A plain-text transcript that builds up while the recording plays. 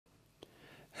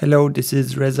Hello, this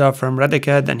is Reza from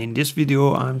RADACAD, and in this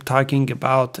video I'm talking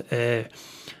about a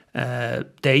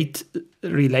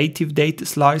relative date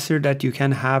slicer that you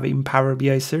can have in Power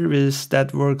BI service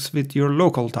that works with your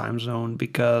local time zone,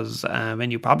 because when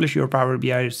you publish your Power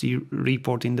BI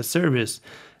report in the service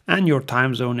and your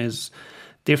time zone is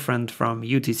different from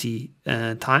UTC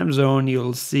time zone,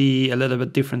 you'll see a little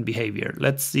bit different behavior.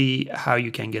 Let's see how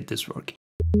you can get this working.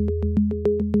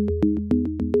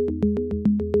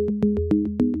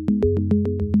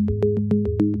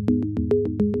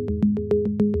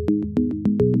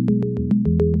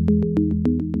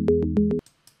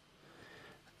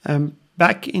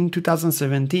 Back in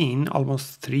 2017,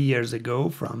 almost 3 years ago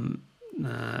from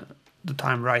the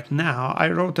time right now, I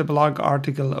wrote a blog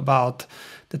article about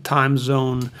the time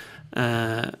zone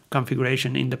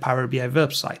configuration in the Power BI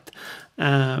website,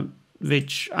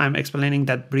 which I'm explaining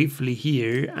that briefly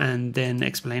here and then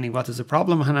explaining what is the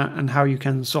problem and how you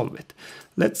can solve it.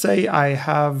 Let's say I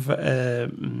have a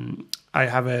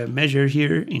measure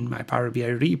here in my Power BI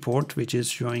report, which is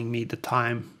showing me the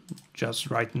time just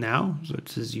right now. So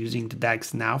it is using the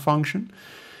DAX now function.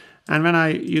 And when I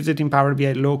use it in Power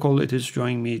BI local, it is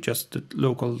showing me just the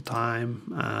local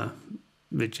time,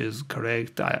 which is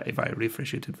correct. If I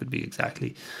refresh it, it would be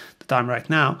exactly the time right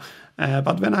now.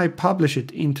 But when I publish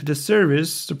it into the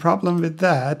service, the problem with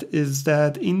that is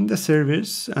that in the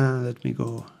service, let me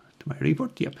go to my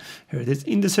report. Yep, here it is.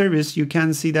 In the service, you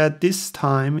can see that this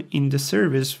time in the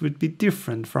service would be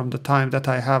different from the time that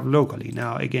I have locally.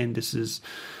 Now, again, this is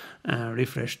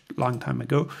refreshed long time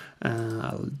ago.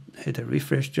 I'll hit a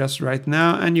refresh just right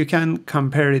now, and you can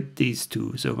compare these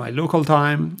two. So my local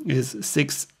time is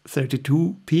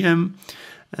 6:32 p.m.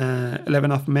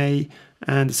 11th of May,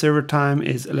 and the server time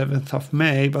is 11th of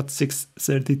May, but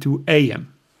 6:32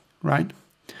 a.m. right?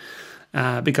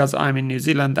 Because I'm in New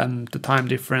Zealand and the time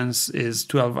difference is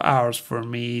 12 hours for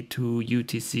me to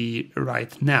UTC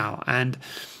right now. And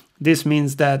this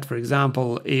means that, for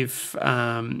example, if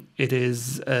it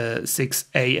is 6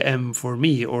 a.m. for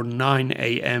me or 9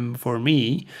 a.m. for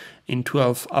me in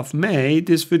 12th of May,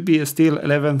 this would be still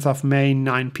 11th of May,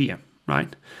 9 p.m.,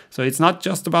 right? So it's not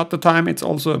just about the time, it's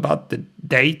also about the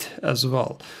date as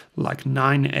well. Like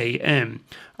 9 a.m.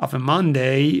 of a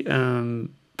Monday,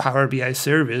 Power BI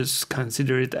service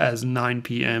consider it as 9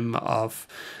 p.m. of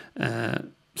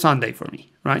Sunday for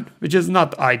me, right? Which is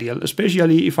not ideal,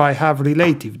 especially if I have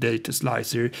relative data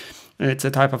slicer. It's a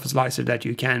type of slicer that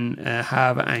you can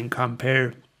have and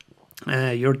compare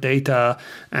your data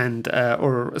and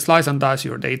or slice and dice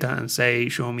your data and say,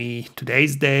 show me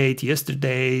today's date,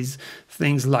 yesterday's,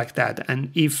 things like that. And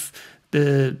if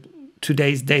the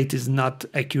today's date is not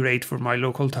accurate for my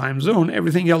local time zone,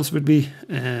 everything else would be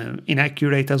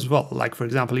inaccurate as well. Like, for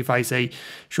example, if I say,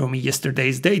 show me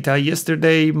yesterday's data,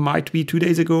 yesterday might be 2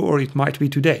 days ago or it might be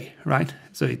today, right?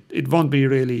 So it won't be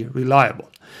really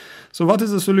reliable. So what is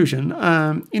the solution?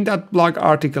 In that blog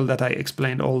article that I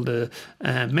explained all the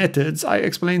methods, I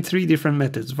explained 3 different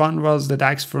methods. One was the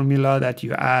DAX formula that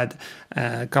you add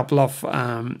a couple of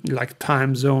like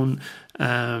time zone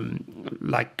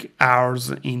like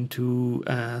hours into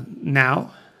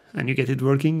now, and you get it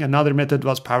working. Another method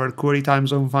was Power Query time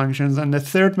zone functions, and the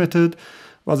third method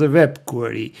was a web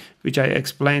query, which I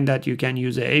explained that you can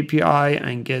use an API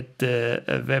and get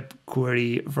a web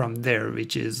query from there,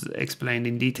 which is explained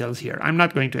in details here. I'm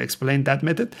not going to explain that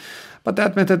method, but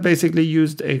that method basically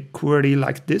used a query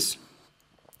like this.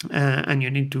 And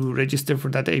you need to register for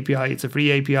that API. It's a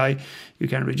free API. You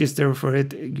can register for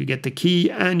it. You get the key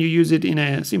and you use it in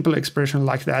a simple expression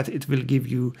like that. It will give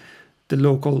you the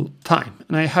local time.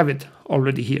 And I have it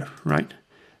already here, right?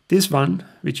 This one,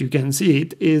 which you can see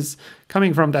it, is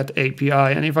coming from that API.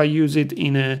 And if I use it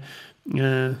in a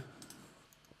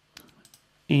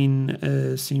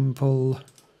simple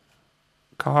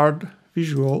card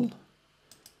visual,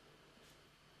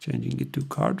 changing it to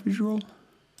card visual,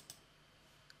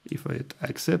 if I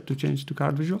accept to change to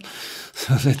card visual.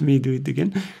 So let me do it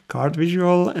again. Card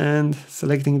visual, and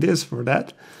selecting this for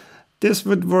that. This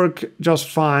would work just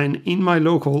fine in my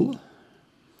local.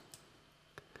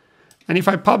 And if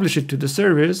I publish it to the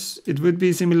service, it would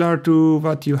be similar to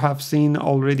what you have seen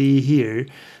already here,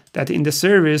 that in the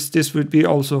service, this would be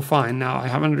also fine. Now, I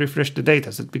haven't refreshed the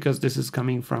dataset because this is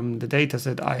coming from the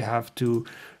dataset. I have to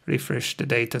refresh the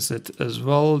dataset as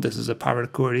well. This is a Power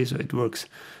Query, so it works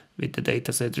with the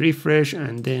dataset refresh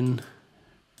and then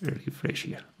refresh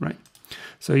here, right?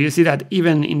 So you see that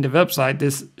even in the website,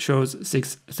 this shows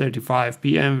 6:35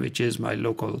 p.m., which is my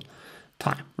local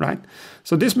time, right?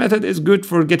 So this method is good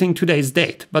for getting today's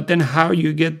date, but then how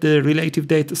you get the relative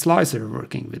date slicer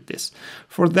working with this?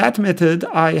 For that method,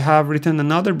 I have written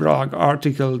another blog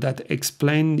article that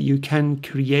explained you can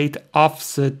create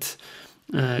offset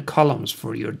columns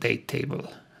for your date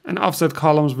table. And offset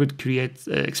columns would create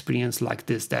experience like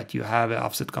this, that you have an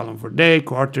offset column for day,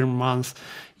 quarter, month,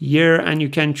 year, and you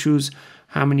can choose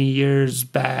how many years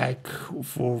back,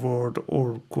 forward,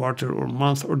 or quarter, or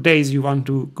month, or days you want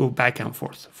to go back and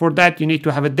forth. For that, you need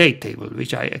to have a date table,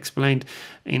 which I explained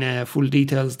in full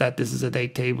details that this is a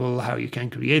date table, how you can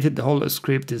create it. The whole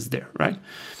script is there, right?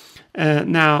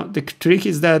 Now, the trick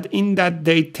is that in that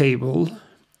date table,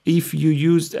 if you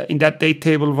use in that date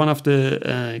table, one of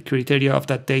the criteria of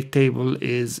that date table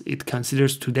is it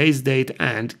considers today's date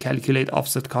and calculate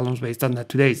offset columns based on that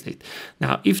today's date.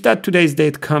 Now, if that today's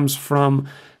date comes from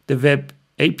the web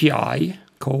API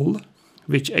call,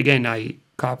 which again, I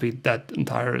copied that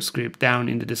entire script down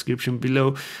in the description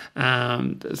below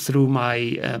through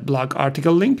my blog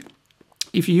article link.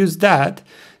 If you use that,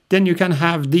 then you can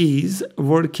have these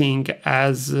working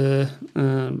as a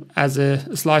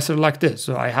slicer like this.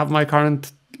 So I have my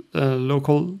current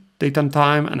local date and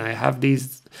time, and I have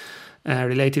these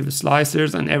relative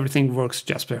slicers, and everything works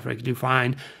just perfectly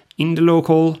fine in the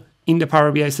local, in the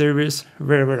Power BI service,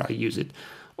 wherever I use it.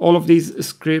 All of these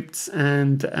scripts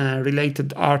and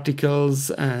related articles,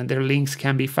 their links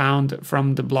can be found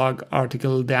from the blog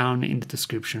article down in the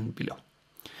description below.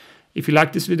 If you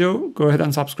like this video, go ahead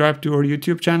and subscribe to our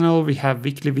YouTube channel. We have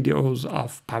weekly videos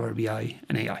of Power BI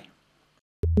and AI.